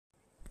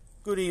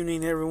Good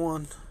evening,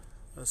 everyone.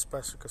 It's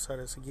Pastor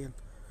Casares again.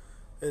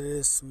 It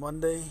is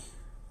Monday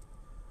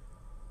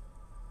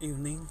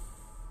evening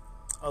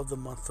of the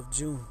month of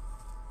June.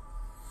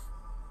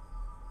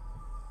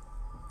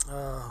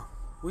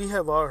 We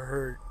have all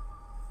heard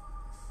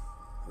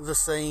the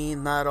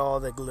saying, not all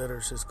that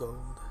glitters is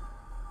gold.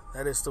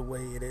 That is the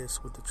way it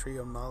is with the tree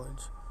of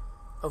knowledge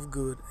of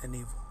good and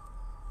evil.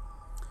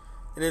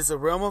 It is the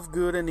realm of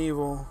good and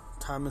evil,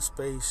 time and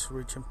space,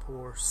 rich and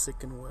poor,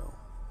 sick and well.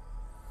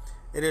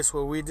 It is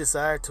where we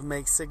desire to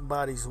make sick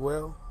bodies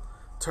well,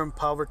 turn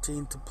poverty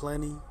into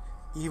plenty,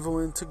 evil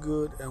into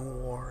good,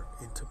 and war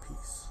into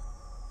peace.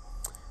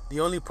 The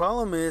only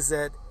problem is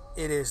that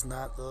it is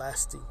not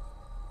lasting,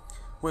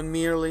 when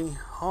merely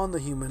on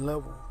the human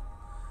level.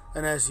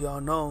 And as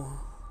y'all know,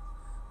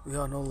 we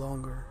are no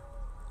longer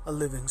a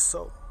living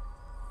soul.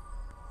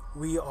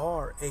 We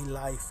are a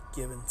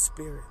life-giving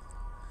spirit.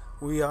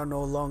 We are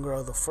no longer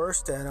of the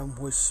first Adam,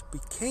 which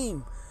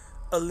became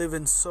a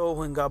living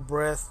soul and got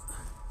breath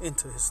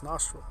into his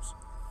nostrils.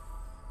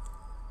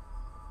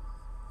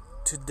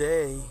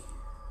 Today,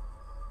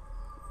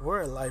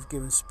 we're a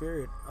life-giving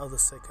spirit of the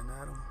second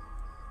Adam.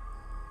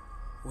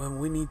 When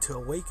we need to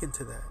awaken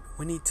to that,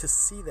 we need to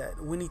see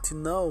that, we need to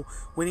know,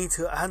 we need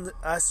to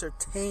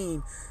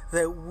ascertain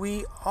that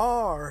we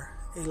are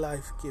a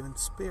life-giving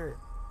spirit.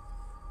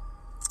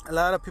 A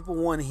lot of people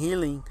want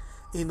healing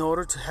in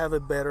order to have a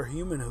better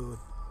humanhood.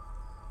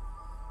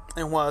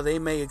 And while they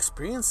may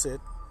experience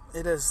it,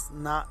 it is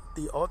not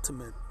the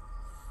ultimate.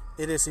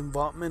 It is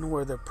involvement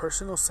where their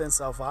personal sense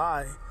of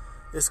I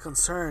is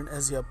concerned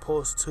as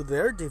opposed to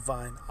their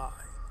divine I.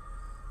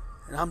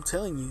 And I'm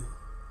telling you,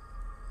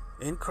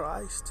 in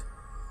Christ,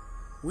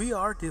 we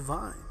are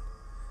divine.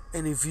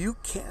 And if you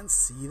can't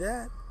see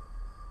that,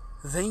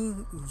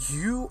 then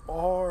you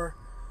are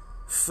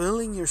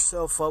filling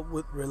yourself up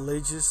with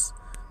religious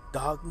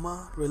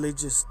dogma,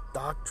 religious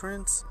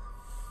doctrines,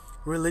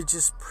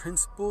 religious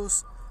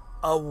principles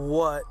of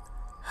what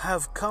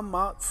have come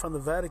out from the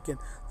Vatican.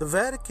 The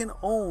Vatican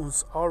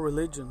owns all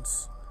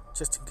religions,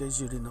 just in case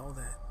you didn't know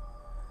that.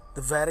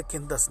 The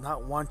Vatican does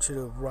not want you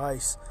to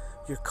rise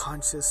your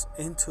conscience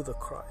into the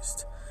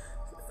Christ.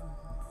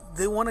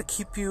 They want to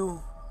keep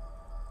you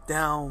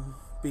down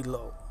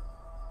below,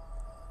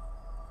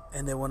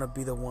 and they want to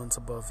be the ones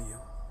above you.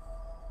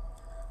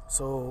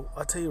 So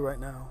I'll tell you right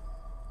now,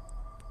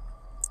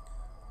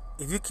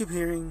 if you keep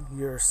hearing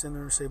you're a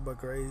sinner saved by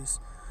grace,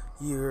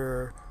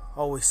 you're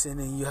always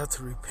sinning, you have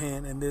to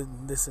repent, and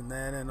then this and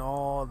that and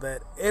all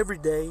that every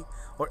day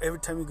or every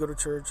time you go to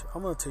church,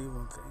 I'm going to tell you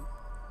one thing.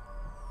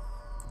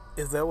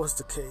 If that was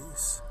the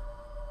case,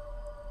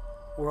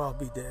 we'll all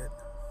be dead,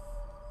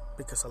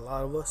 because a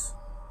lot of us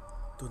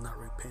do not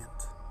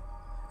repent.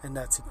 And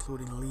that's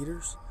including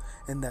leaders,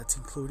 and that's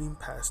including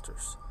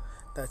pastors,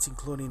 that's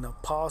including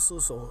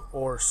apostles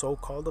or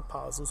so-called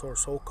apostles or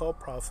so-called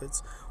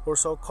prophets or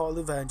so-called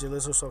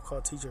evangelists or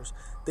so-called teachers.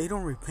 They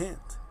don't repent.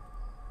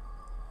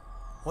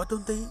 What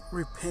don't they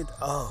repent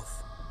of?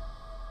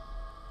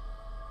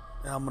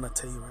 And I'm going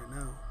to tell you right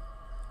now,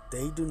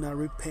 they do not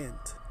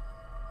repent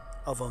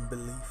of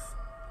unbelief.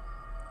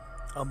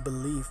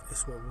 Unbelief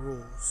is what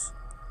rules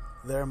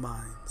their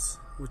minds,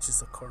 which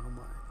is the carnal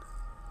mind.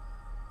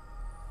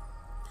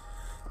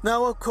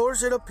 Now, of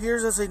course, it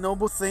appears as a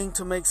noble thing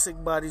to make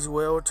sick bodies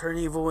well, turn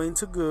evil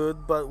into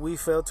good, but we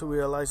fail to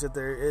realize that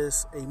there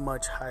is a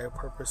much higher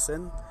purpose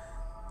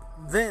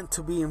than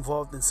to be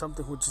involved in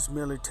something which is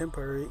merely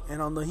temporary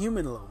and on the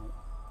human level.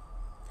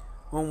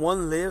 When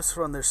one lives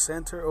from their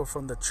center or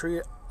from the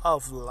tree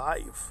of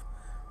life,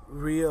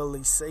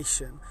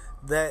 realization,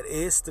 that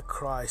is the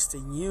Christ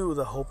in you,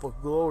 the hope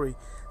of glory,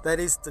 that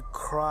is the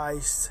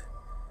Christ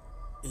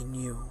in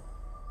you,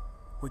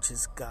 which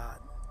is God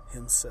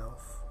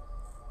Himself.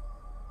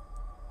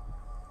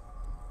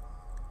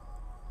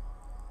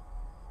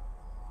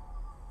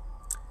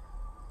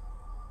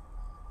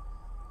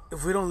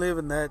 If we don't live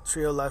in that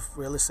tree of life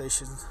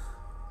realization,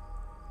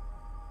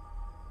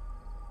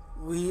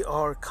 we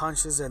are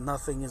conscious that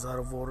nothing is out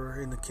of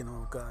order in the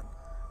kingdom of God.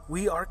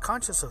 We are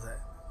conscious of that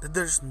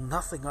there's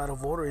nothing out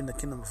of order in the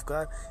kingdom of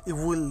God if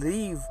we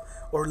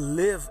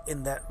live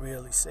in that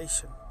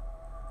realization.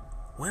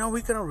 When are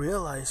we going to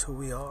realize who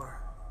we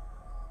are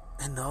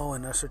and know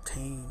and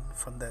ascertain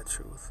from that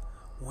truth?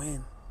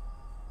 When?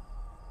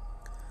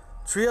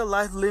 Tree of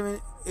life living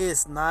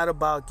is not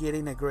about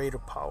getting a greater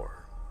power.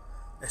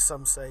 As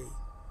some say,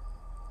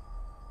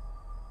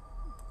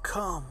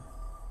 come,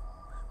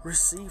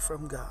 receive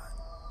from God.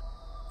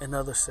 And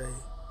others say,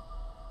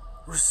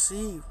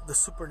 receive the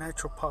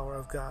supernatural power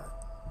of God.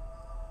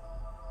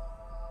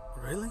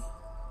 Really?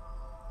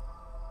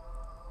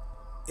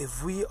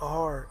 If we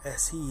are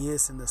as He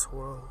is in this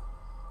world,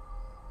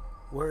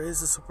 where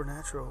is the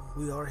supernatural?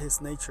 We are His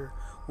nature.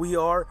 We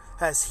are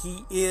as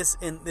He is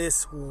in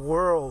this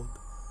world.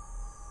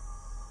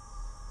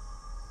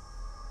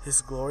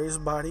 His glorious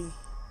body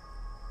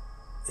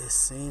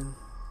is in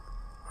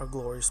our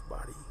glorious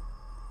body,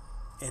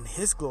 and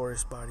His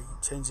glorious body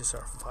changes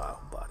our foul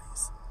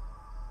bodies.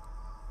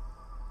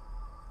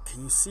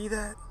 Can you see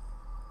that?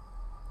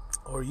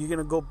 Or you're going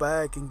to go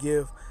back and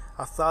give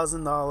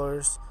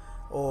 $1,000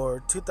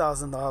 or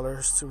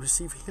 $2,000 to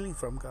receive healing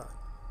from God,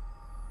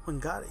 when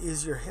God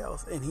is your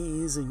health and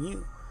He is in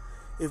you.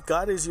 If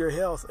God is your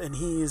health and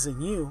He is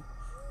in you,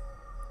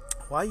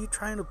 why are you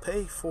trying to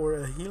pay for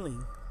a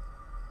healing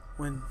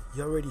when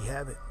you already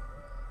have it?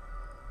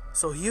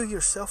 So heal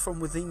yourself from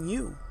within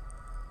you.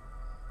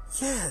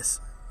 Yes,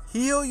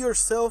 heal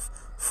yourself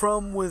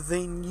from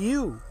within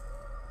you.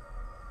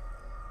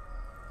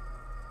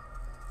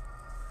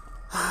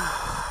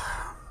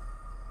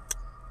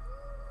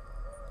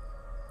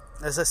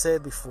 As I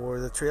said before,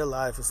 the tree of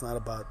life is not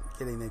about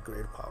getting a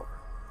greater power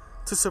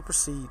to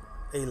supersede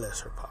a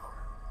lesser power,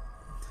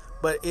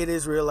 but it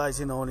is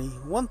realizing only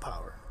one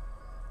power.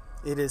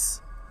 It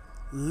is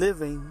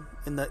living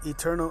in the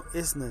eternal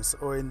isness,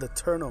 or in the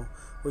eternal,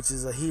 which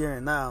is a here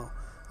and now,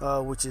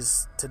 which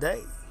is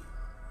today,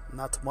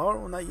 not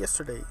tomorrow, not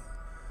yesterday.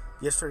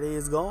 Yesterday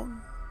is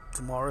gone,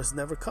 tomorrow has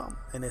never come,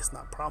 and it's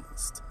not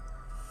promised.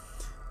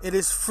 It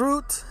is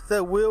fruit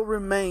that will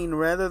remain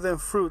rather than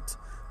fruit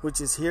which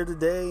is here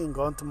today and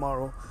gone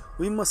tomorrow.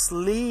 We must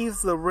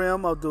leave the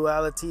realm of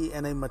duality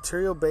and a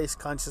material-based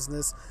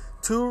consciousness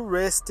to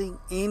resting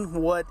in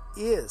what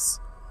is.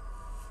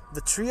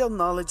 The tree of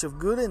knowledge of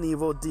good and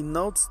evil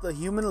denotes the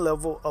human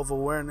level of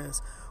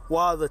awareness,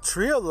 while the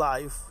tree of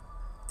life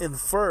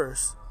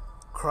infers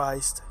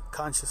Christ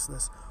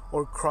consciousness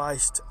or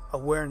Christ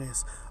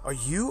awareness. Are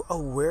you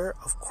aware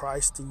of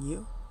Christ in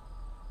you?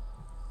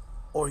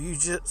 Or you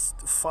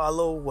just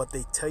follow what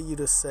they tell you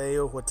to say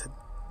or what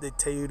they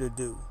tell you to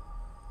do?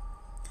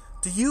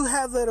 Do you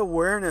have that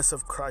awareness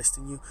of Christ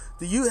in you?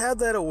 Do you have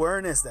that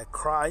awareness that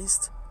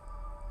Christ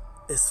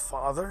is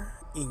Father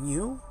in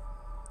you?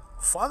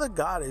 Father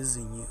God is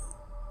in you.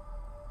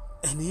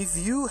 And if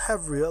you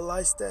have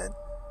realized that,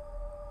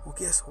 well,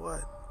 guess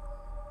what?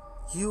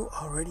 You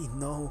already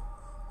know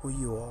who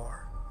you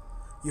are.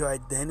 Your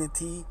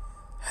identity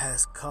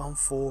has come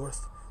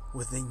forth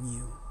within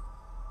you.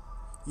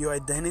 Your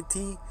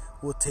identity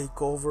will take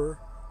over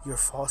your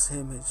false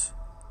image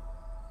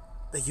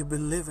that you've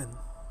been living.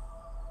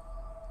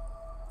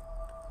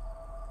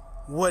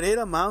 What it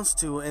amounts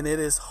to, and it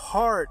is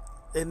hard,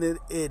 and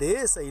it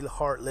is a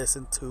hard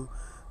lesson to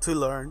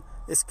learn,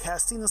 is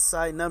casting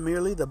aside not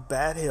merely the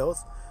bad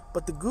health,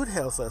 but the good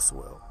health as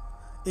well,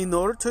 in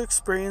order to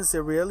experience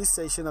the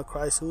realization of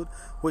Christhood,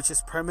 which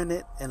is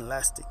permanent and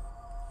lasting.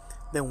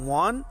 Then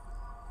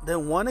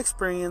one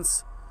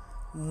experience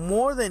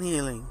more than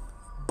healing,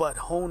 but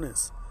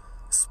wholeness,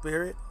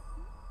 spirit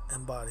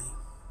and body.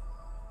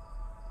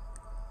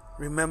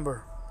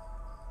 Remember,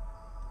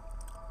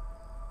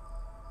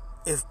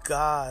 if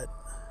God,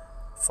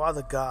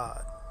 Father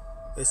God,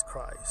 is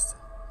Christ,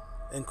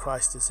 and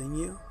Christ is in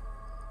you,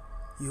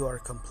 you are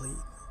complete.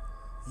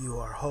 You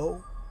are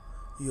whole.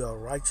 You are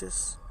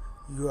righteous.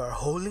 You are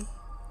holy.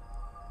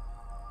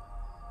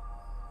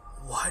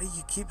 Why do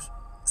you keep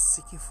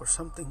seeking for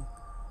something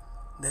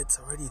that's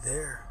already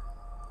there?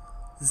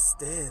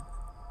 Instead,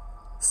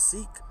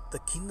 seek the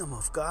kingdom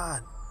of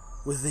God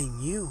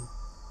within you.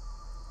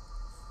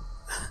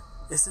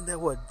 Isn't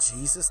that what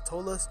Jesus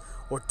told us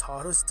or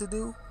taught us to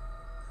do?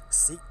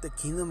 Seek the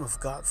kingdom of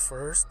God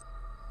first,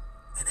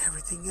 and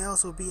everything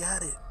else will be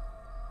added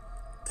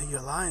to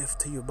your life,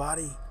 to your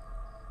body.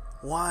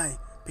 Why?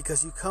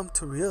 Because you come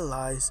to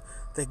realize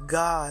that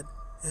God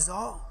is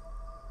all.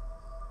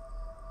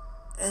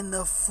 And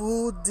the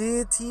full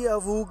deity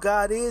of who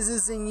God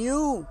is in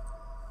you.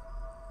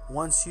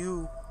 Once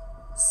you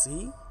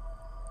see,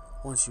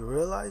 once you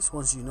realize,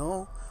 once you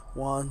know,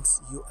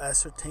 once you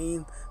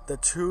ascertain the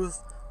truth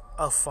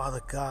of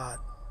Father God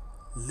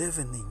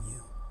living in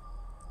you.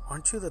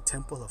 Aren't you the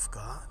temple of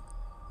God?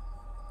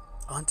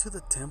 Aren't you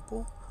the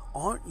temple?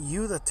 Aren't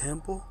you the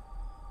temple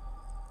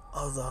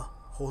of the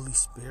Holy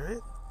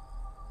Spirit?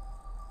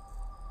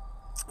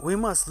 We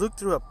must look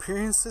through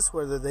appearances,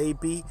 whether they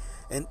be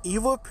an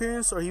evil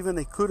appearance or even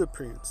a good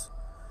appearance.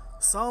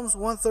 Psalms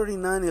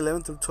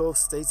 139:11-12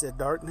 states that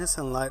darkness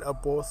and light are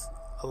both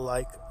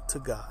alike to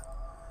God.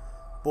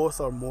 Both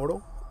are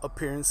mortal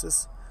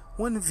appearances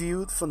when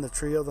viewed from the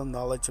tree of the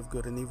knowledge of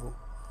good and evil.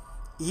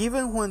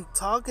 Even when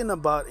talking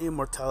about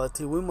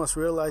immortality, we must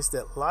realize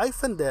that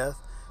life and death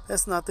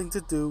has nothing to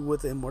do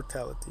with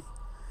immortality,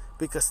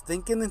 because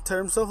thinking in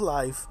terms of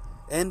life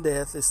and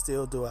death is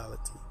still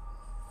duality.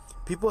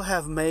 People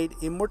have made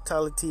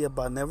immortality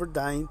about never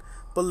dying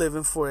but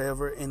living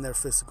forever in their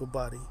physical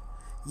body,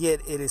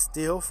 yet it is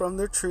still from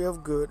their tree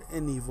of good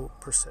and evil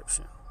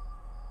perception.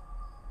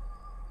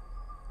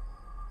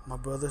 My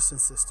brothers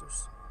and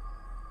sisters,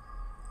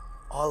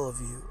 all of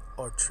you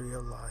are tree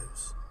of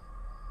lives,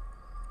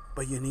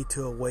 but you need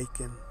to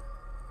awaken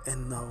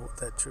and know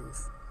that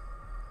truth.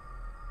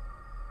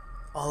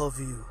 All of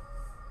you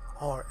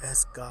are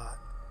as God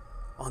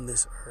on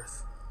this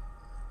earth,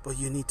 but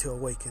you need to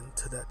awaken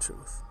to that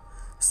truth.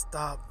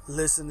 Stop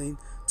listening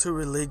to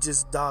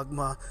religious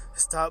dogma.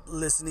 Stop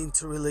listening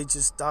to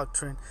religious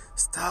doctrine.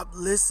 Stop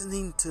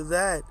listening to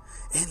that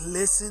and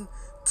listen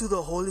to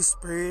the Holy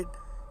Spirit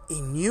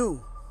in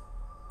you.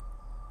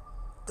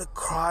 The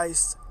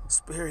Christ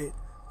Spirit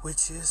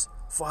which is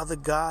Father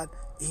God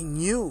in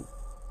you.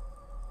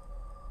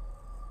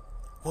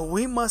 What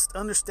we must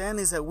understand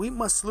is that we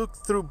must look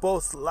through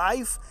both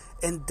life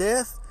and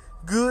death,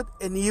 good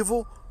and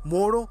evil,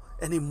 mortal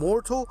and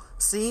immortal,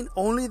 seeing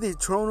only the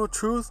eternal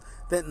truth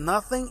that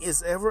nothing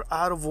is ever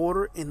out of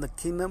order in the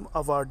kingdom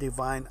of our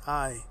divine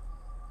eye.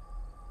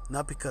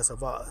 Not because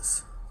of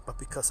us, but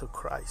because of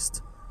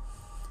Christ,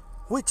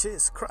 which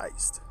is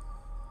Christ.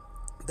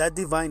 That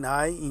divine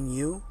eye in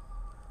you,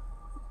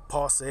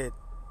 Paul said,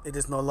 it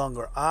is no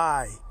longer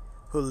I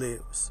who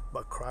lives,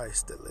 but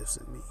Christ that lives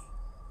in me.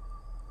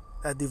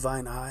 That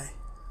divine eye,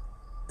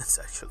 it's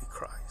actually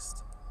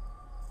Christ.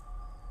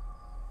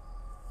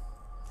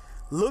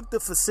 Luke the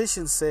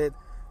physician said,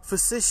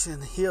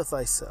 "Physician, heal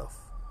thyself."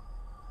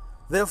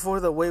 Therefore,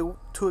 the way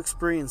to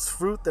experience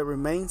fruit that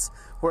remains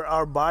where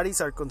our bodies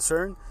are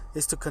concerned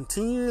is to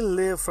continually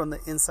live from the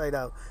inside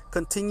out,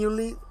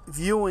 continually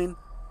viewing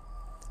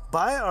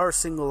by our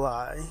single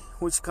eye,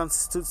 which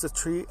constitutes the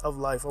tree of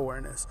life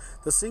awareness.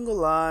 The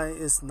single eye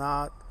is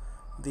not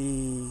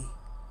the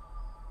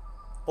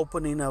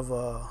opening of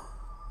a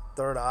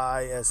third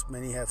eye, as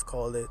many have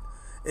called it.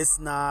 It's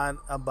not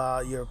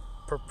about your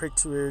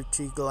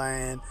pituitary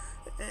gland.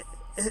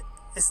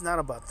 It's not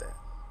about that.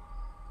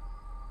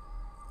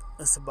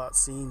 It's about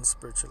seeing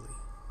spiritually.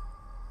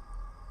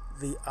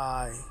 The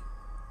eye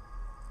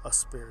of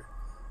spirit.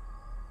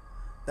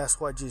 That's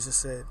why Jesus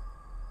said,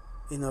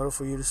 in order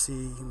for you to see,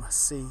 you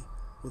must see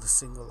with a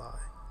single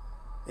eye.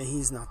 And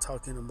he's not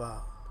talking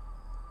about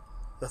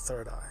the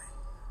third eye.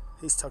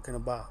 He's talking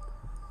about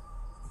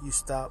you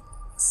stop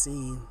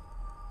seeing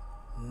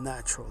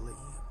naturally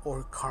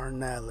or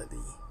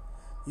carnality.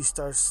 You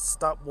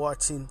stop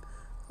watching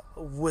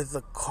with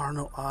the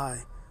carnal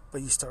eye,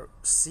 but you start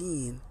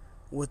seeing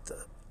with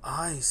the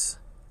eyes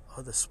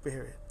of the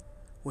Spirit,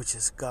 which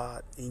is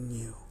God in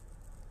you.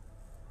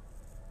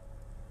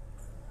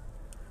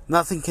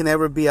 Nothing can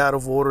ever be out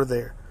of order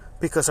there,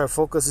 because our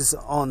focus is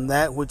on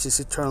that which is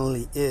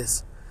eternally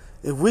is.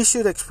 If we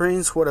should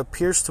experience what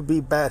appears to be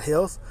bad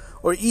health,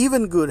 or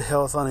even good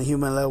health on a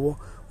human level,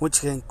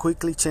 which can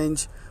quickly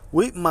change,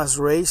 we must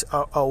raise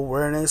our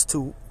awareness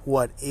to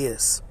what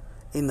is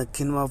in the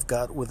kingdom of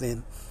God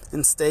within,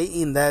 and stay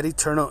in that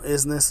eternal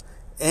isness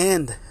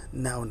and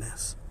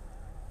nowness.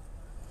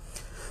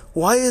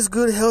 Why is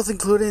good health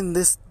included in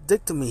this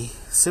dichotomy?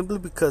 Simply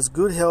because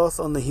good health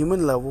on the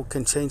human level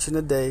can change in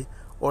a day,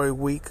 or a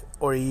week,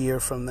 or a year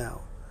from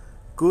now.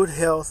 Good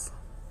health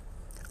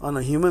on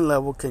a human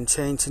level can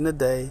change in a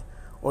day,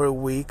 or a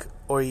week,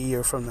 or a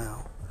year from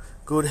now.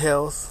 Good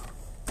health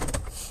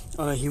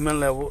on a human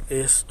level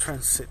is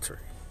transitory.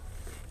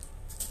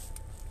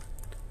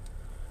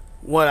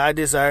 What I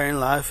desire in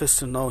life is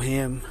to know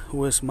Him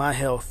who is my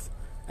health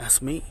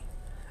as me.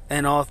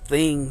 And all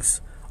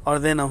things are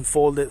then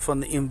unfolded from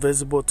the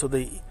invisible to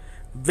the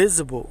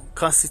visible,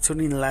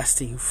 constituting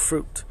lasting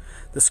fruit.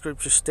 The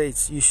scripture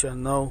states, you shall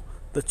know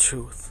the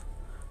truth,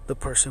 the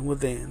person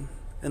within,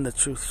 and the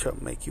truth shall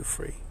make you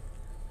free.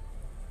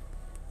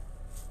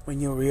 When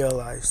you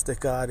realize that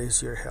God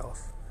is your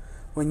health,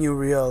 when you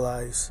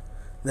realize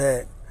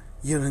that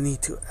you don't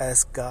need to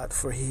ask God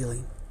for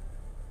healing,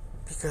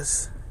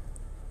 because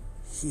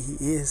He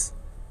is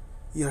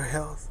your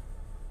health.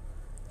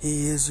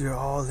 He is your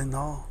all in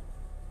all.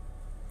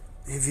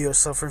 If you're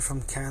suffering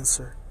from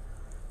cancer,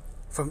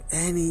 from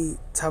any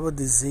type of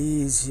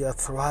disease,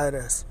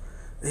 arthritis,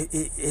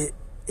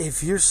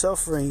 if you're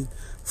suffering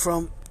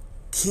from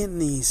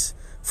kidneys,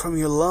 from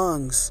your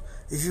lungs,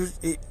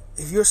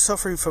 if you're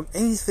suffering from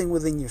anything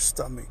within your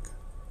stomach,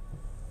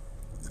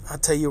 I'll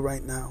tell you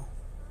right now,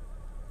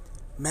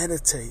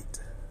 meditate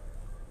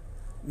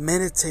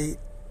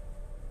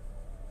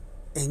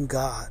in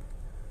God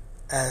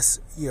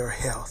as your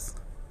health.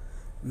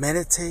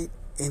 Meditate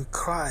in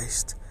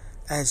Christ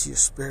as your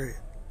spirit.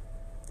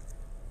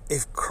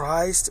 If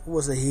Christ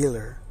was a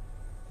healer,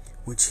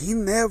 which He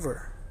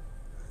never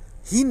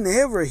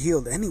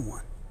healed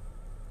anyone.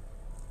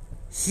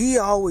 He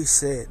always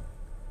said,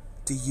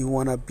 do you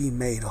want to be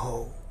made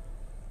whole?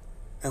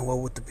 And what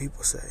would the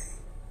people say?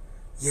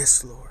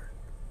 Yes, Lord.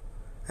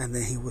 And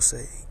then He would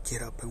say,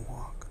 get up and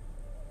walk.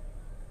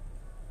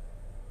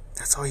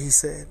 That's all He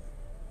said.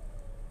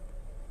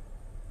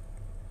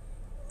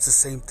 It's the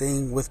same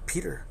thing with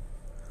Peter.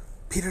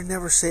 Peter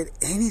never said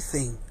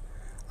anything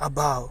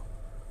about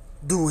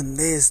doing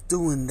this,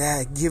 doing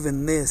that,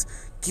 giving this.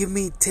 Give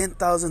me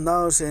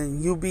 $10,000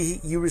 and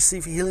you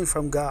receive healing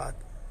from God.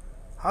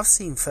 I've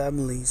seen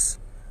families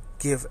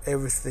give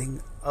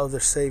everything of their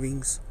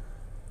savings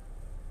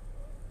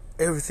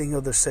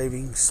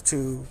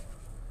to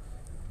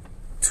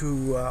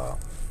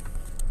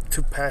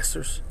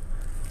pastors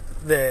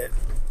that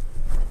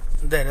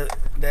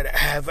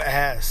have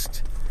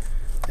asked,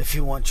 if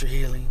you want your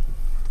healing,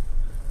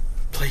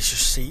 place your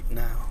seed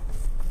now.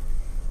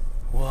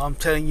 Well, I'm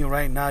telling you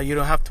right now, you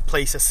don't have to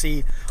place a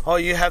seed. All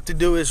you have to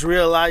do is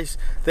realize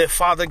that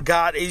Father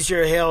God is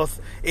your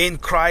health in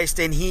Christ,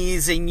 and He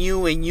is in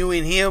you, and you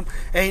in Him,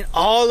 and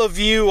all of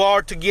you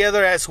are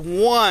together as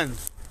one.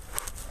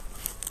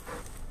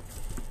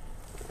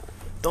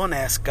 Don't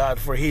ask God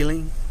for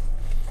healing.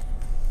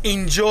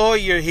 Enjoy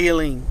your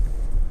healing.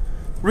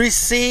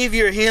 Receive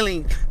your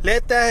healing.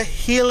 Let that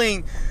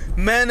healing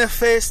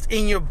manifest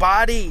in your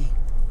body.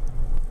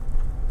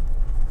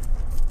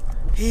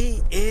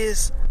 He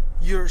is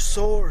your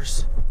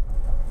source.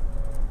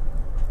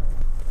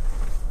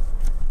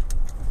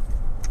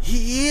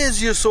 He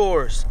is your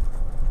source.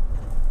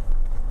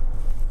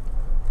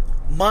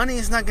 Money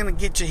is not going to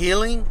get you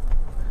healing.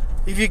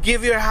 If you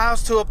give your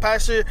house to a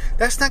pastor,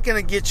 that's not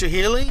going to get you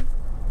healing.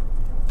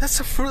 That's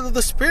the fruit of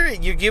the Spirit.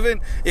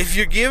 If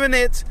you're giving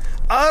it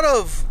out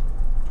of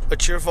a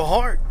cheerful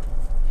heart.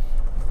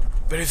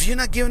 But if you're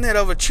not giving it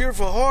out of a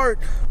cheerful heart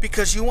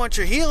because you want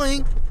your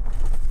healing,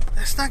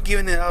 that's not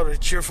giving it out of a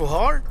cheerful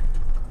heart.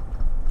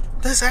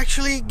 That's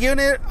actually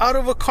giving it out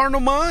of a carnal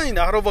mind,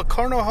 out of a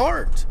carnal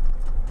heart.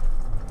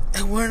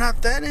 And we're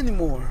not that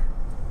anymore.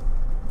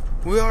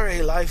 We are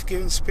a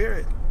life-giving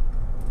spirit.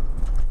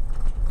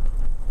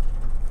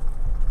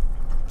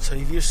 So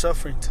if you're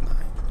suffering tonight,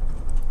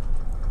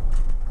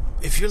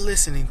 if you're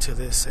listening to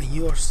this and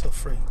you are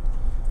suffering,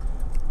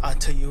 I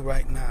tell you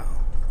right now,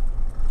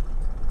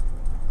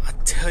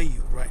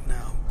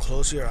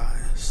 close your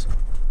eyes,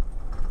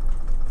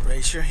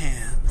 raise your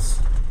hands,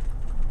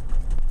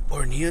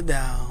 or kneel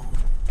down,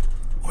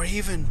 or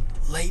even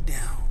lay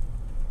down,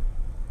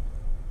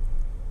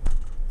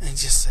 and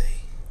just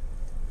say,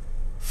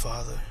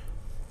 Father,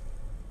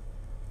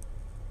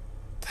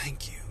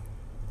 thank you,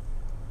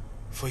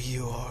 for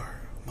you are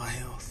my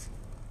health.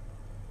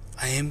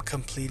 I am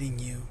completing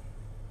you,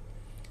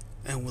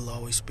 and will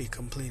always be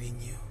completing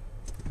you,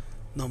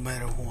 no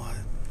matter what.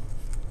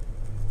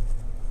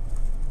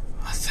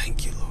 I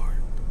thank you, Lord.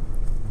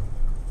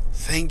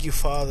 Thank you,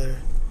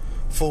 Father,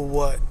 for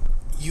what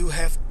you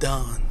have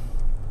done.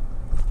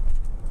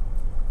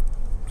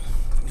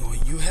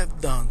 What you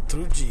have done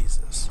through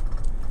Jesus.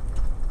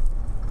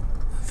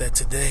 That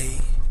today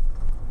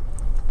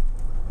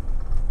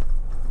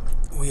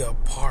we are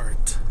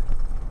part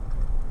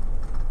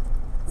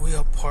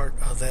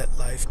of that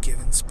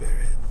life-giving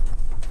spirit.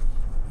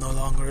 No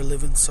longer a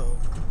living soul,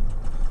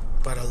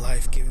 but a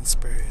life-giving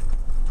spirit.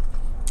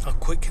 A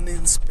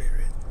quickening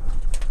spirit.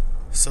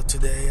 So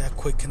today I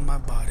quicken my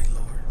body,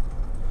 Lord,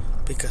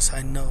 because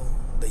I know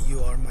that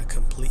you are my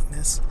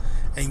completeness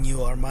and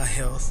you are my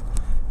health,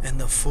 and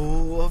the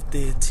full of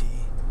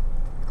deity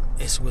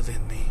is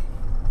within me.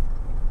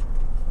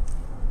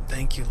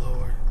 Thank you,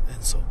 Lord,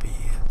 and so be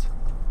it.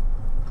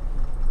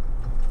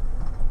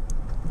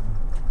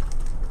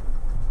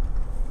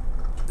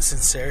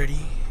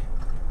 Sincerity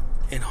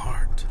in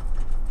heart.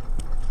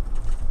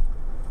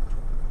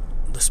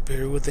 The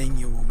Spirit within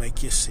you will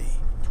make you see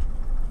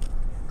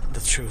the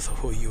truth of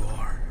who you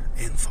are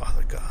in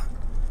Father God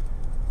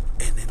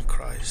and in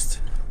Christ.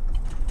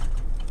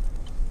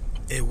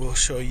 It will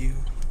show you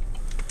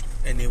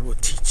and it will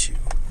teach you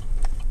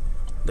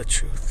the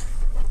truth.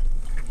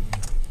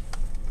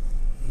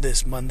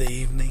 This Monday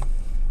evening,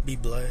 be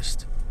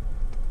blessed,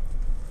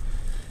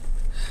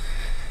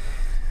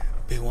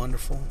 be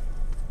wonderful,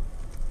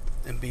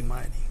 and be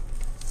mighty,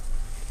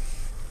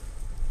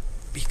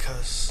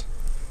 because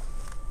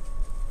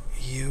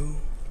you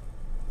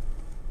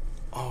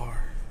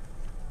are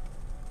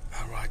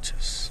a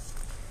righteous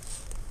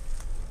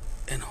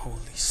and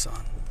holy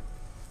son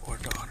or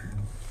daughter.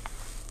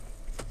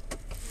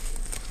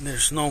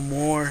 There's no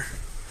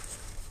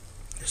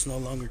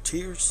longer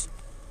tears,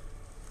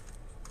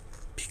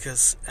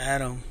 because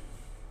Adam,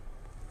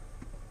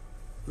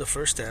 the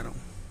first Adam,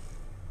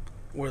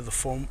 were the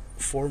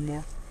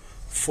former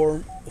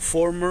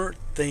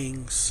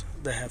things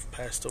that have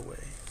passed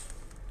away.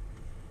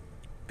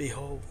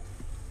 Behold,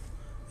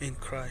 in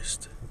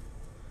Christ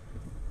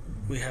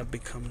we have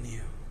become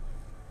new.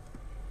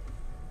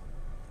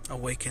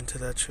 Awaken to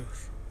that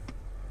truth.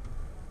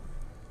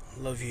 I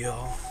love you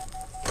all.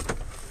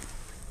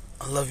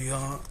 I love you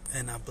all,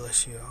 and I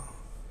bless you all.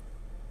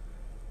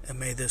 And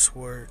may this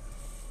word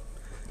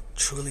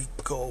truly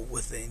go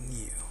within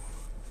you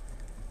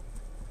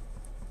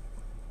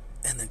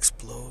and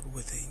explode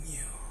within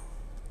you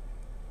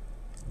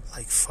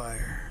like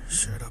fire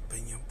shut up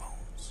in your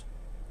bones.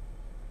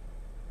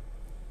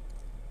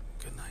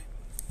 Good night.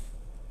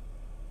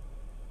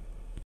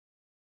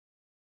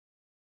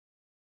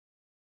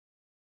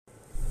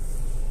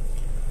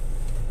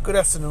 Good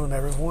afternoon,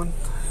 everyone.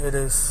 It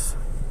is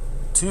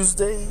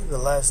Tuesday, the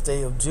last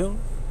day of June.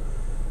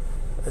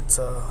 It's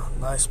a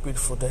nice,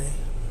 beautiful day.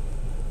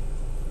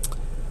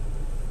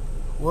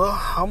 Well,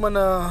 I'm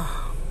gonna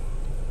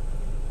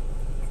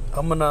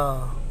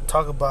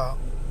talk about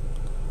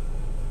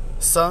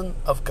Son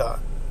of God.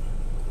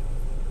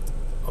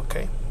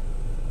 Okay.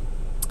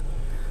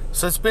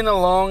 So it's been a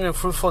long and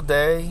fruitful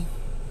day,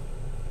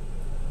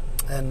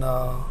 and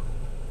I'm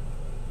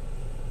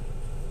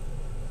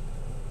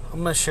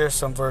gonna share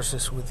some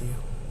verses with you.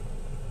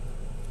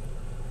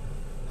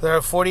 There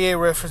are 48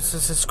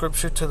 references in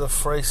Scripture to the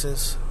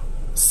phrases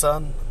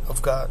Son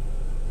of God.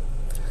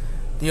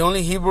 The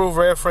only Hebrew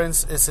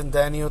reference is in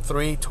Daniel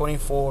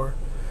 3:24,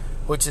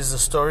 which is the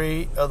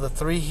story of the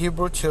 3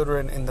 Hebrew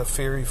children in the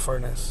fiery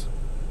furnace.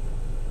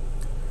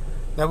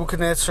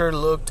 Nebuchadnezzar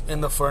looked in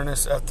the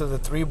furnace after the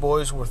 3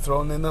 boys were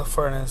thrown in the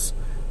furnace,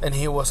 and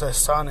he was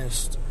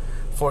astonished,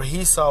 for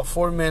he saw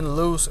 4 men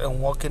loose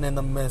and walking in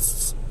the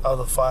midst of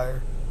the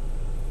fire.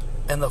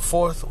 And the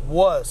 4th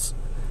was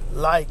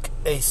like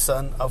a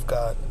son of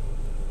God.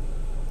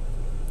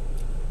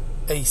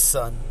 A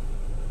son.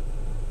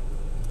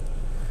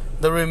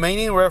 The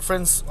remaining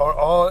references are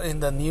all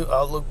in the New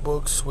Outlook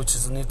books, which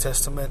is the New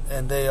Testament,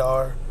 and they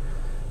are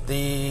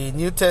the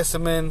New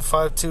Testament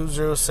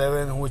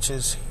 5207, which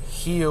is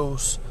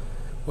Huios,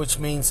 which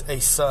means a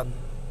son.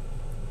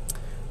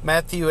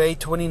 Matthew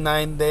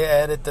 8:29, they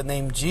added the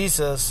name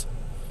Jesus.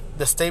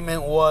 The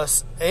statement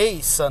was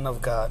a son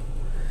of God.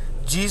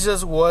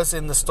 Jesus was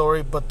in the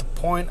story, but the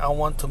point I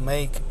want to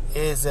make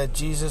is that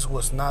Jesus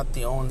was not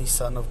the only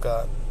Son of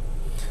God,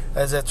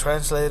 as the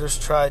translators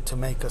tried to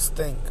make us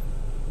think.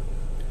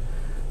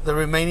 The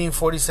remaining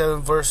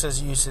 47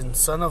 verses using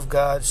Son of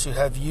God should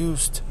have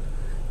used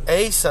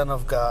a Son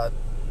of God.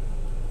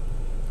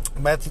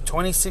 Matthew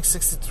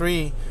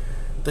 26:63,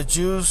 the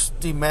Jews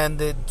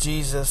demanded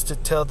Jesus to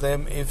tell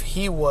them if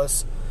he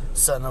was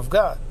Son of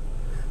God.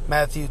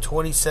 Matthew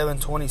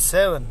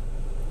 27:27,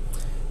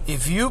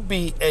 if you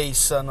be a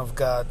Son of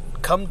God,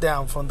 come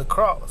down from the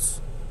cross.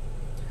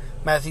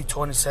 Matthew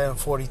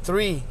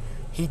 27:43,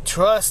 he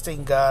trusts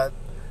in God.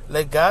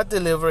 Let God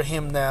deliver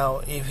him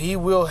now, if he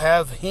will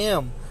have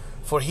him,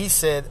 for he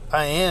said,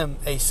 I am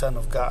a Son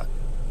of God.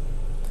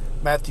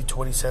 Matthew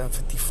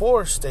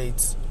 27:54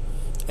 states,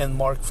 and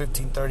Mark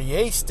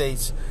 15:38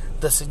 states,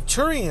 the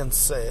centurion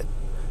said,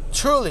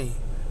 truly,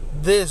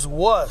 this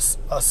was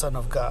a Son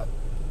of God.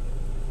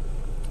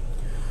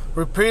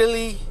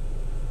 Repeatedly,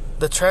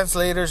 the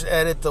translators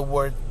added the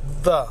word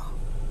the,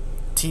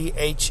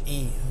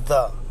 T-H-E,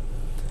 the,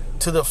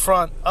 to the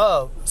front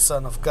of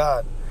Son of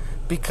God,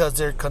 because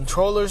their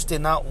controllers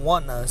did not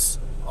want us,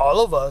 all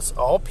of us,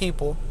 all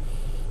people,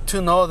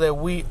 to know that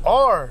we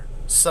are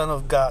Son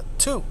of God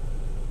too.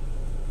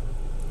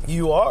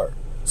 You are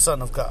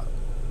Son of God.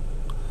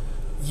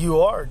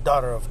 You are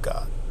daughter of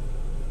God.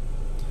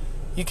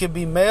 You can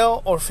be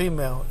male or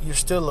female, you're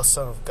still a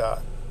son of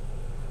God.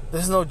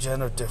 There's no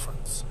gender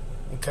difference.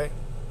 Okay?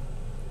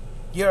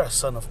 You're a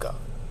son of God.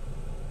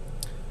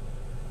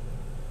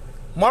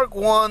 Mark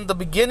 1, the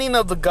beginning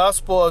of the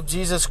gospel of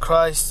Jesus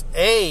Christ,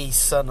 a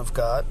Son of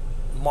God.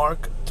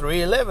 Mark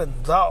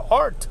 3:11, thou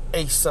art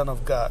a Son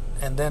of God.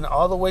 And then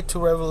all the way to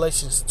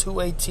Revelations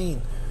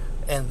 2:18,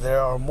 and there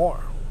are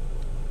more.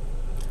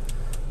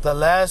 The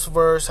last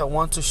verse I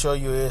want to show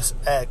you is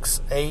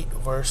Acts 8,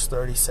 verse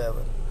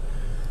 37,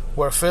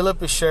 where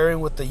Philip is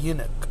sharing with the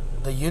eunuch.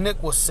 The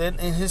eunuch was sitting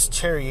in his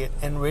chariot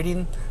and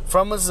reading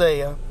from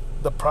Isaiah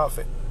the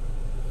prophet.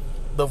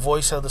 The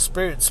voice of the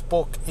Spirit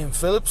spoke in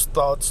Philip's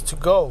thoughts to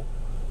go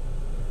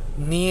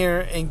near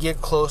and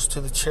get close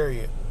to the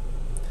chariot.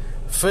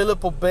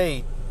 Philip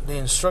obeyed the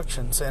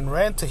instructions and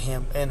ran to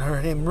him and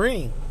heard him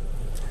reading.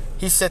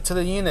 He said to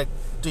the eunuch,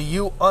 do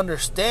you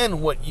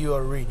understand what you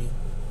are reading?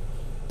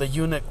 The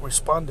eunuch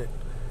responded,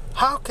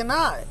 how can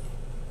I,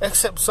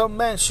 except some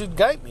man should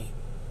guide me?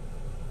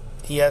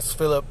 He asked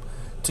Philip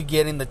to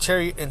get in the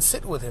chariot and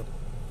sit with him.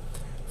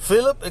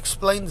 Philip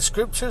explained the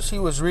scriptures he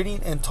was reading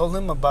and told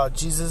him about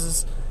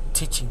Jesus'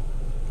 teaching.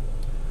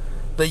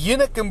 The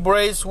eunuch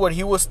embraced what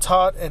he was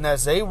taught, and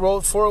as they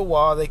rode for a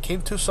while, they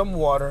came to some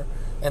water,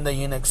 and the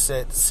eunuch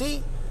said,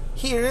 see,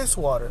 here is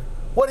water.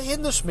 What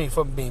hinders me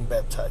from being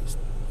baptized?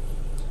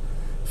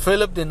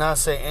 Philip did not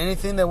say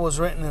anything that was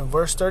written in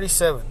verse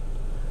 37.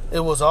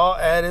 It was all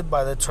added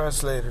by the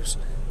translators.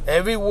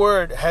 Every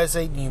word has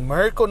a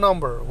numerical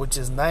number, which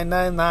is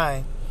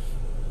 999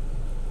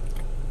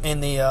 in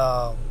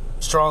the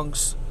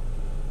Strong's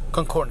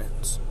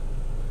Concordance.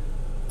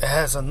 It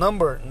has a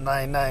number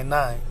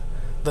 999.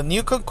 The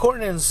New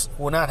Concordance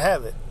will not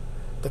have it.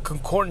 The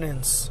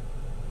Concordance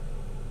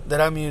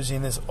that I'm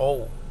using is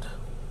old.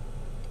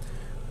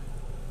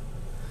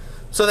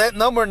 So that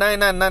number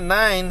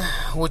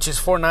 9999, which is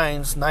 4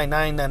 nines,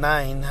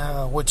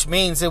 9999, which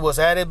means it was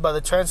added by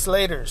the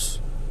translators.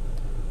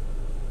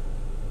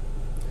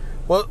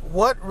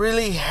 What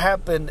really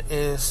happened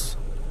is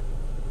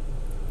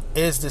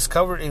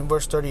discovered in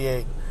verse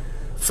 38.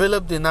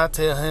 Philip did not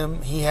tell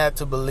him he had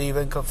to believe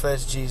and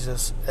confess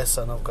Jesus as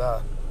Son of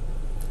God.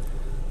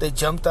 They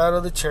jumped out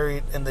of the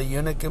chariot, and the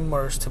eunuch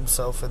immersed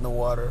himself in the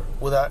water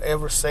without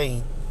ever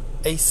saying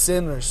a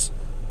sinner's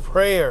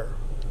prayer.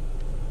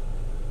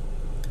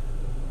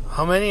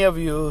 How many of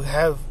you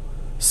have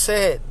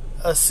said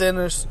a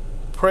sinner's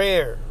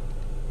prayer?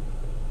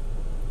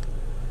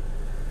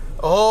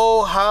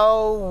 Oh,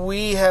 how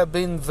we have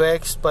been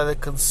vexed by the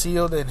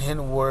concealed and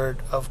hidden word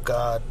of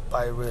God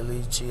by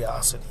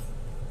religiosity.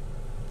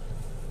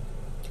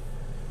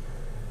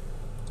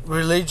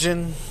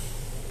 Religion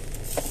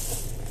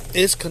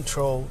is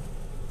controlled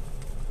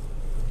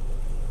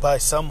by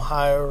some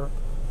higher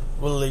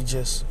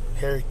religious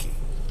hierarchy.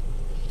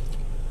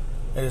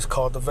 It is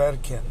called the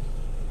Vatican.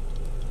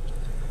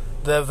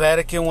 The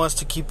Vatican wants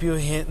to keep you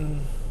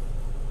hidden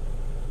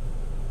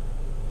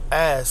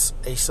as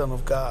a son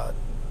of God.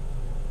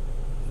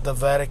 the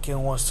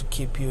Vatican wants to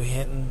keep you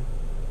hidden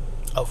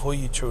of who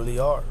you truly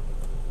are.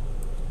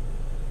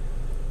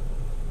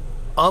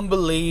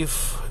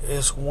 Unbelief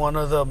is one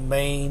of the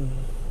main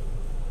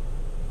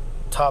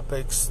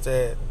topics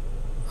that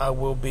I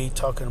will be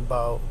talking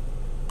about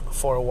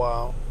for a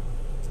while.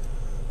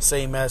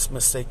 Same as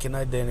mistaken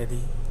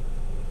identity,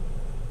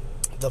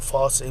 the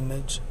false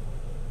image,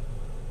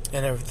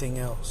 and everything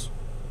else.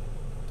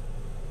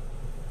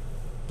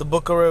 The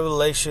book of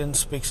Revelation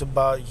speaks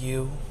about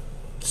you,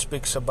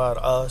 speaks about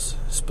us,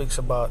 speaks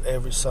about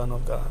every son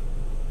of God.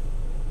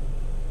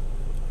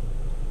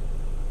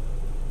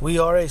 We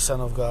are a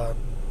son of God.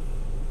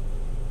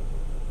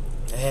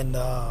 And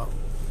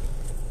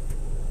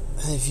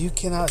if you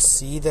cannot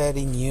see that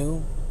in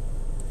you,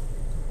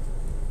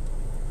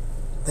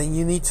 then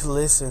you need to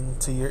listen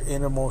to your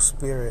innermost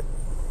spirit,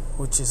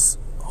 which is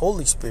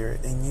Holy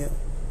Spirit in you,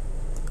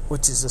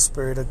 which is the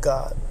Spirit of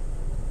God.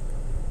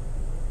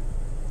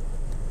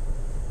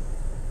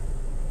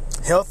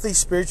 Healthy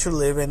spiritual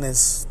living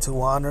is to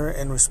honor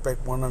and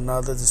respect one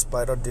another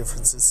despite our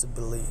differences in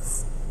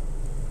belief.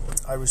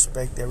 I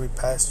respect every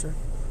pastor,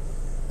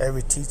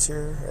 every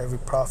teacher, every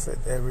prophet,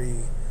 every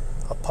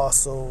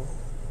apostle,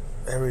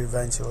 every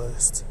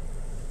evangelist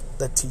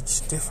that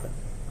teach different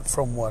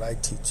from what I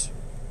teach.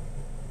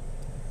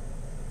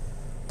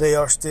 They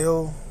are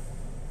still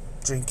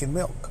drinking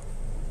milk.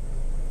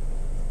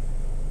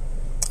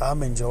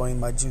 I'm enjoying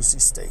my juicy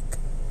steak.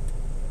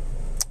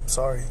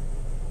 Sorry.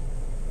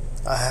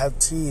 I have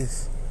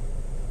teeth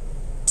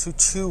to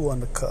chew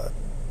on the cut.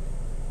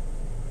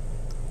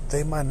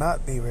 They might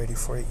not be ready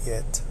for it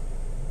yet.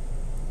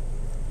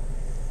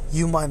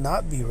 You might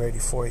not be ready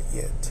for it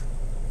yet.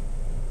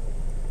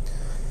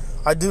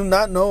 I do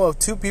not know of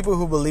two people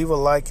who believe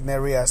alike in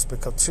every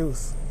aspect of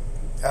truth.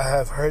 I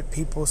have heard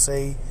people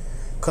say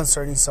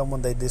concerning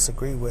someone they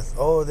disagree with,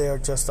 oh, they are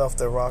just off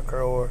the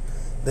rocker, or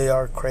they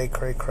are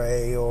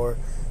cray, or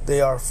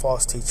they are a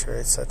false teacher,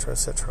 etc.,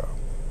 etc.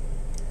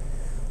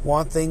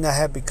 One thing I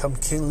have become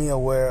keenly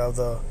aware of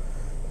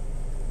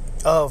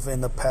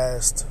in the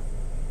past,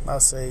 I'll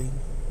say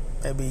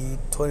maybe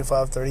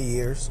 25, 30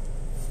 years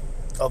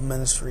of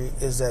ministry,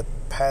 is that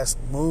past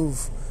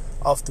move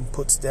often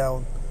puts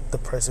down the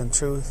present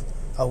truth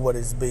of what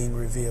is being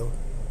revealed.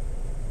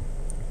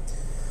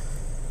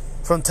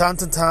 From time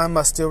to time,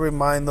 I still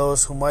remind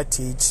those whom I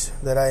teach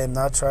that I am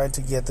not trying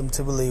to get them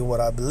to believe what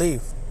I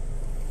believe,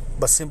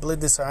 but simply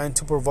desiring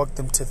to provoke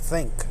them to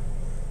think,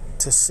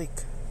 to seek,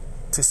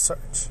 to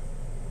search.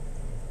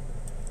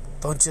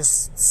 Don't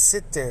just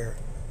sit there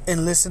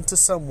and listen to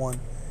someone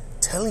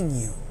telling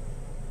you.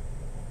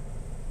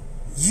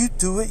 You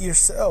do it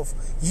yourself.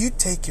 You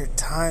take your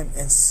time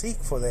and seek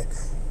for that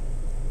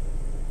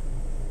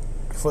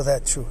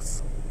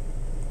truth.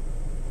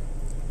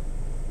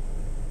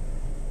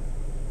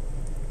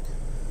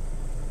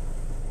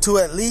 To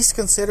at least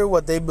consider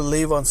what they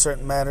believe on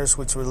certain matters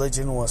which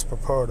religion was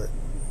purported.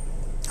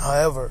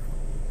 However,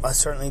 I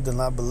certainly do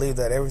not believe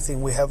that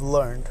everything we have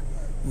learned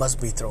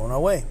must be thrown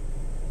away.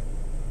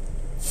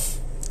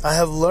 I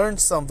have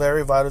learned some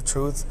very vital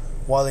truth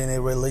while in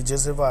a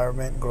religious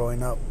environment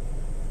growing up,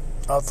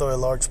 although a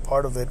large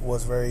part of it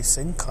was very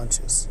sin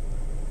conscious.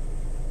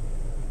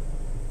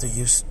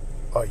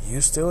 Are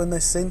you still in a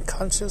sin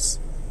conscious?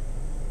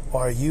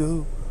 Or are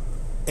you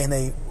in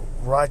a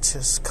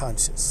righteous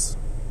conscience?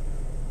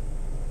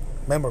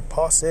 Remember,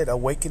 Paul said,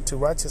 awaken to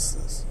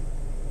righteousness.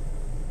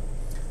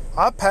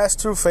 I passed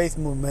through faith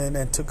movement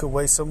and took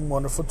away some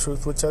wonderful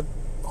truth which I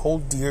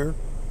hold dear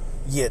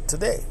yet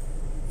today.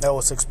 I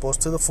was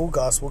exposed to the full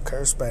gospel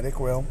charismatic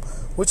realm,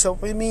 which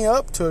opened me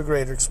up to a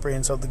greater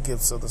experience of the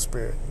gifts of the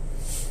Spirit.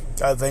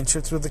 I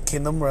ventured through the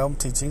kingdom realm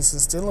teachings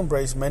and still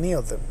embrace many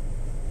of them.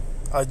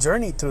 I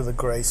journeyed through the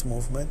grace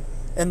movement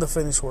and the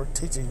finished work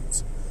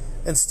teachings,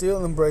 and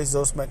still embrace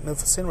those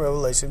magnificent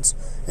revelations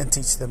and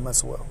teach them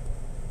as well.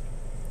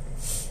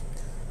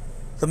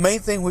 The main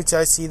thing which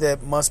I see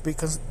that must be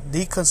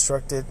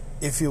deconstructed,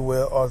 if you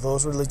will, are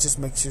those religious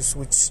mixtures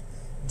which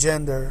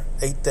gender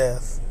a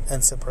death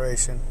and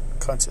separation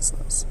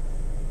consciousness.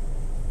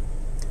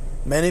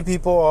 Many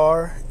people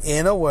are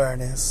in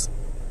awareness,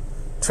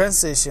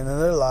 transition in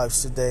their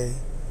lives today,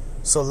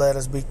 so let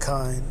us be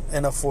kind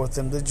and afford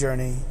them the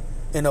journey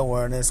in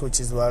awareness which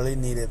is vitally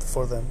needed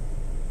for them.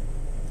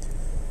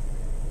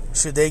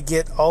 Should they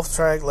get off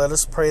track, let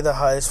us pray the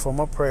highest form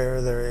of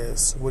prayer there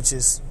is, which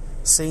is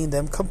seeing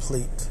them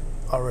complete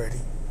already.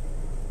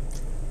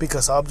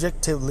 Because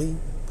objectively,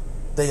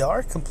 they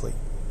are complete.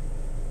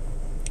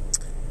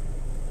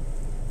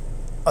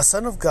 A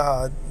son of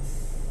God,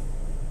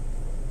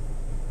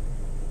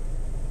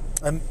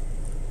 and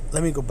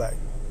let me go back.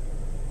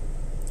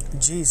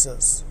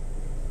 Jesus,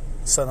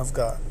 Son of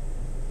God,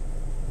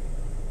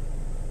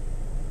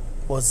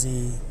 was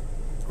the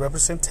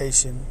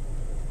representation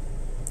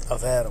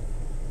of Adam,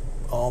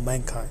 all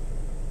mankind.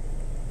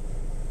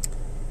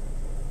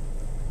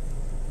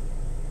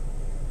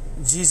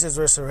 Jesus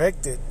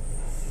resurrected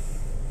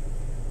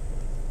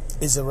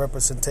is a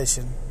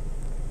representation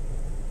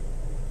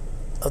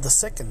of the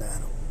second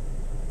Adam,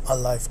 a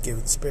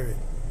life-giving spirit.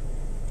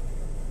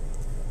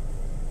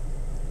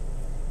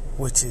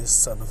 which is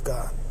Son of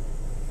God.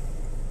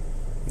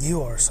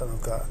 You are Son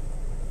of God.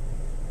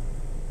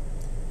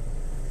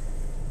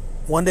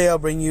 One day I'll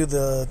bring you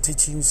the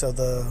teachings of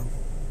the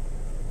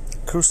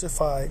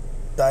crucified,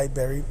 died,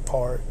 buried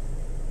part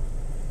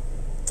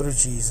through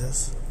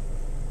Jesus,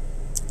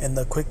 and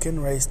the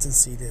quickened, raised, and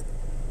seated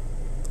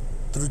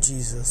through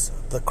Jesus,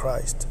 the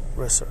Christ,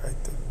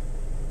 resurrected.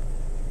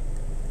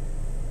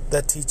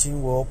 That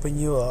teaching will open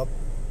you up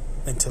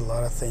into a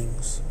lot of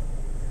things.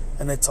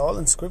 And it's all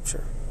in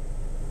Scripture.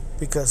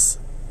 Because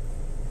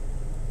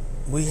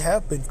we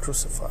have been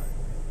crucified.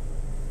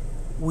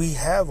 We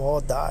have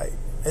all died.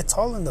 It's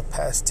all in the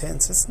past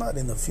tense. It's not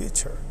in the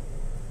future.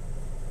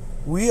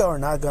 We are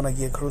not going to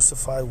get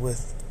crucified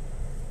with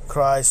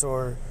Christ,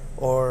 or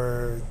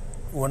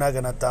we're not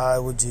going to die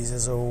with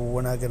Jesus, or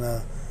we're not going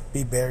to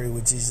be buried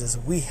with Jesus.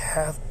 We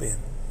have been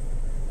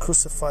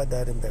crucified,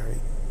 died, and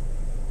buried.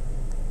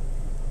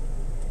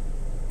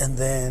 And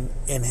then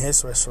in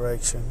His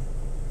resurrection,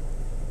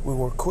 we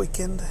were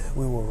quickened,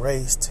 we were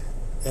raised,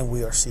 and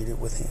we are seated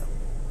with Him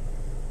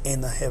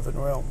in the heaven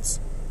realms.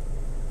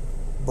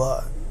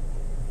 But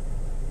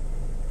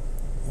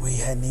we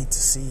need to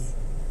see.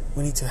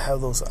 We need to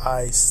have those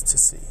eyes to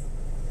see,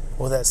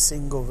 or that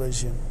single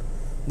vision.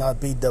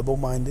 Not be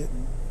double-minded,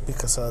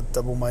 because a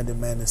double-minded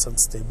man is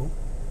unstable.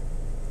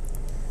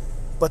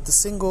 But the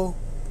single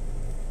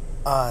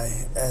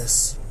eye,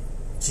 as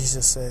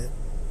Jesus said,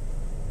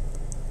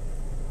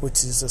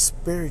 which is a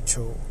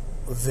spiritual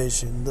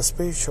vision, the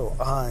spiritual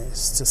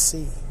eyes to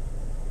see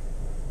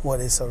what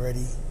is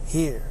already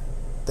here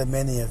that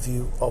many of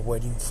you are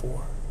waiting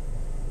for.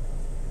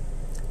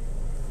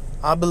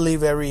 I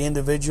believe every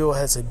individual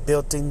has a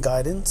built-in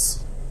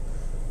guidance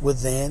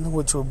within,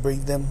 which will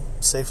bring them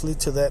safely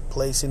to that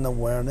place in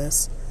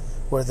awareness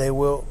where they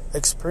will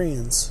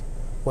experience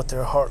what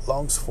their heart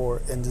longs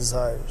for and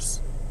desires.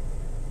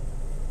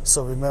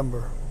 So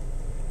remember,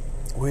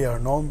 we are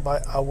known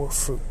by our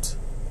fruit,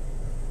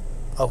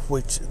 of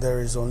which there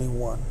is only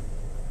one,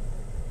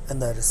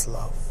 and that is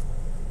love.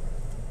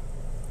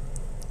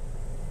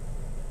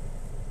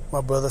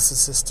 My brothers and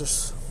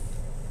sisters,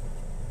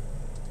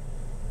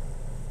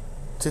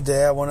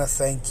 today I want to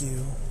thank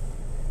you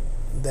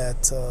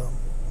that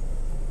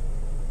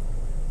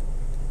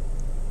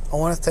I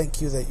want to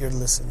thank you that you're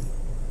listening.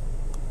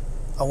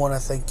 I want to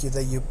thank you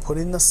that you're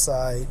putting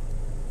aside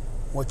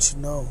what you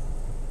know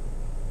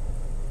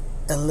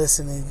and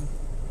listening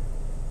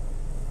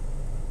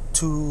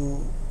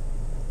to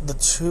the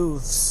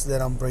truths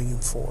that I'm bringing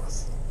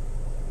forth.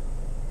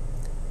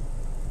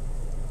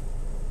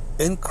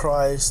 In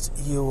Christ,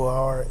 you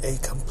are a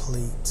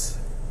complete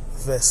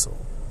vessel.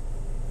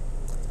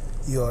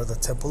 You are the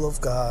temple of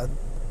God.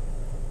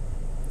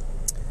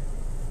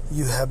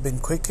 You have been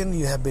quickened,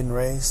 you have been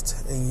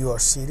raised, and you are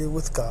seated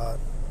with God,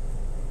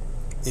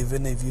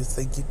 even if you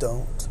think you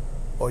don't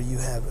or you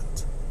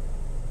haven't.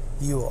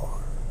 You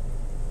are.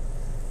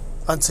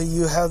 Until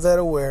you have that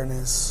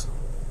awareness,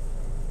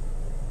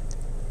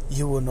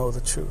 you will know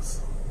the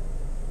truth.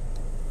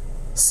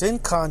 Sin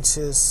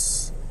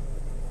conscious,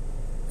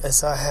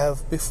 as I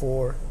have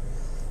before,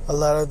 a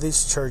lot of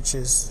these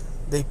churches,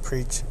 they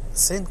preach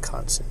sin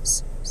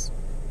conscious.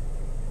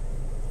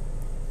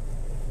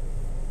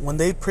 When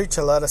they preach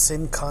a lot of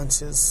sin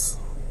conscious,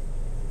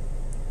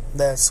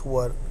 that's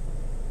what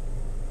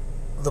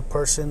the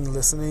person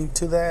listening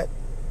to that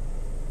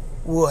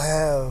will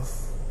have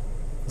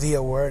the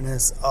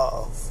awareness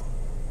of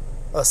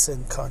a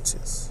sin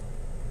conscious.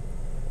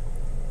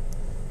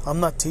 I'm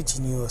not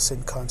teaching you a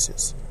sin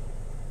conscious.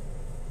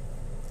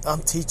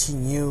 I'm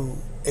teaching you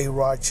a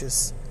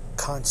righteous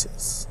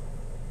conscience.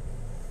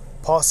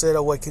 Paul said,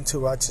 awaken to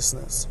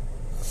righteousness.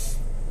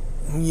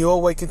 When you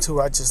awaken to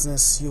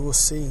righteousness, you will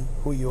see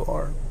who you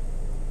are.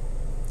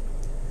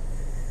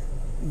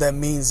 That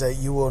means that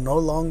you will no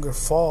longer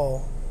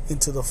fall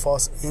into the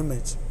false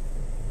image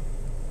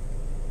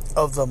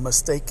of the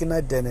mistaken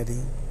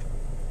identity,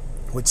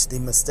 which the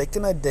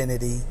mistaken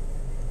identity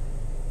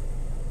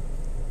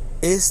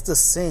is the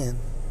sin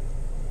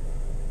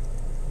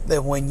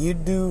that when you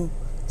do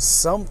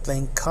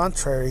something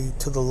contrary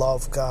to the law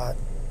of God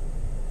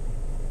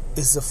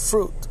is the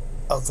fruit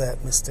of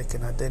that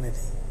mistaken identity.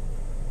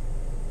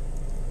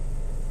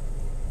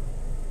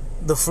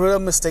 The fruit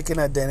of mistaken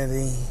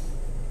identity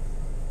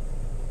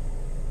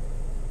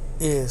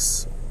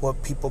is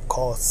what people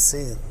call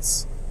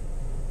sins.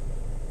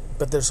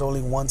 But there's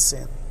only one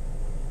sin.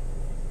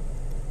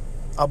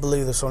 I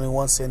believe there's only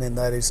one sin, and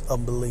that is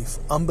unbelief.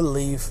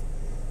 Unbelief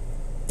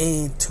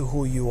into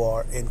who you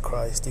are in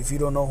Christ. If you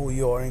don't know who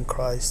you are in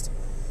Christ,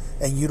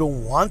 and you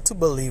don't want to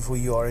believe who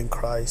you are in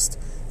Christ,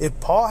 if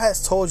Paul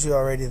has told you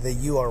already that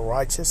you are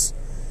righteous,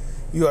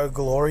 you are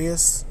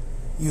glorious,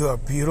 you are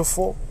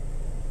beautiful,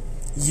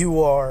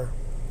 you are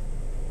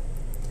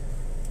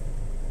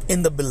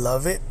in the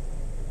beloved,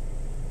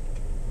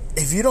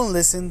 if you don't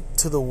listen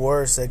to the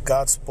words that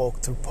God spoke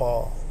through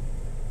Paul,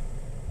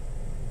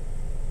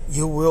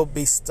 you will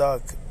be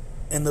stuck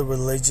in the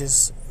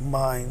religious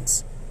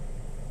minds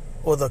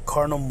or the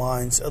carnal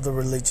minds of the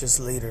religious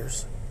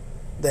leaders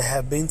that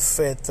have been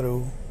fed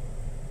through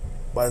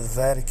by the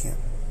Vatican.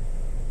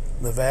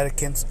 The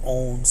Vatican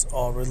owns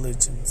all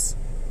religions.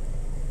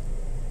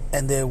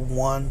 And they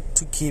want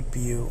to keep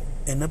you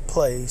in a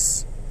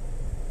place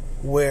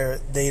where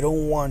they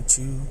don't want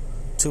you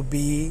to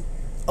be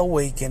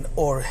awakened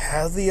or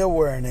have the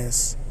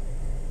awareness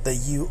that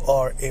you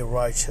are a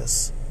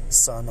righteous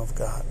son of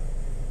God.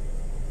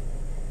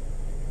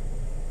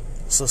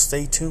 So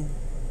stay tuned,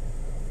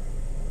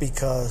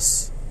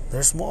 because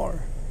there's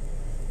more.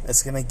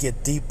 It's going to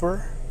get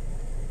deeper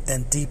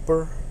and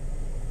deeper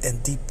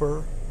and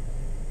deeper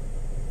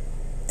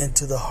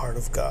into the heart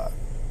of God.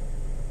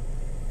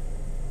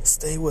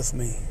 Stay with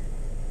me.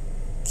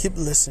 Keep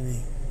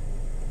listening.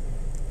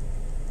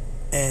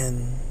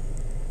 And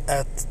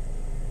as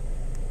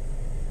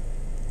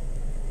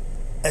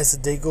the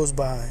day goes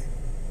by,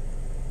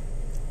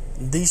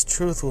 these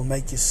truths will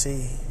make you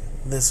see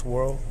this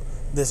world,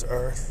 this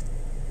earth,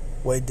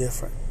 way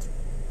different.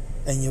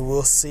 And you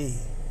will see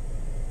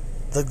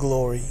the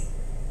glory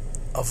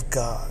of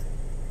God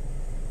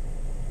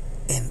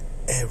in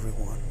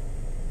everyone.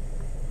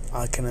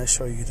 I can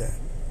assure you that.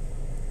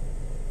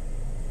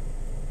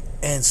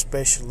 And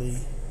especially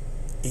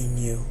in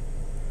you.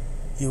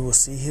 You will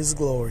see His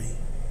glory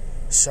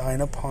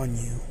shine upon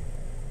you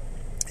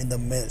in the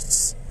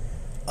midst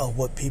of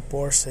what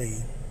people are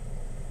saying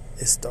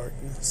is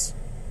darkness.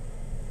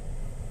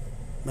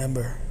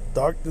 Remember,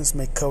 darkness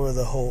may cover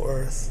the whole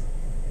earth,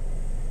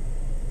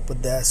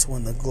 but that's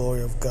when the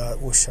glory of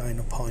God will shine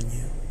upon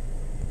you.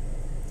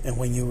 And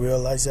when you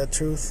realize that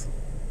truth,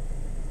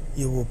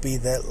 you will be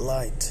that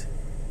light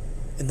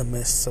in the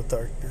midst of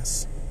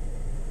darkness.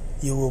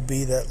 You will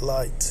be that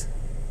light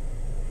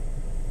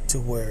to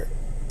where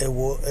it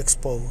will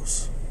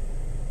expose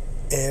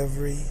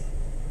every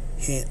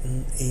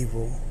hidden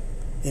evil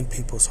in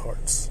people's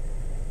hearts.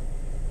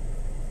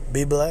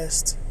 Be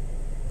blessed.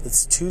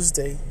 It's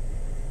Tuesday,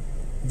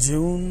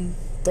 June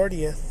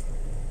 30th.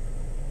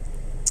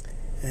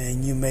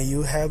 And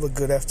you have a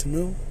good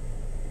afternoon.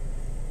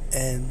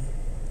 And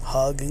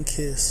hug and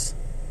kiss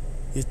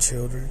your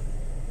children,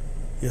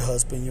 your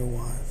husband, your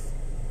wife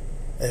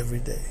every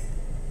day.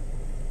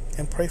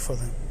 And pray for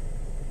them,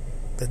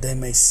 that they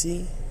may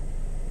see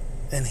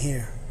and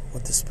hear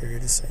what the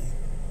Spirit is saying.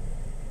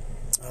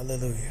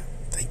 Hallelujah.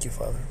 Thank you,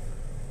 Father.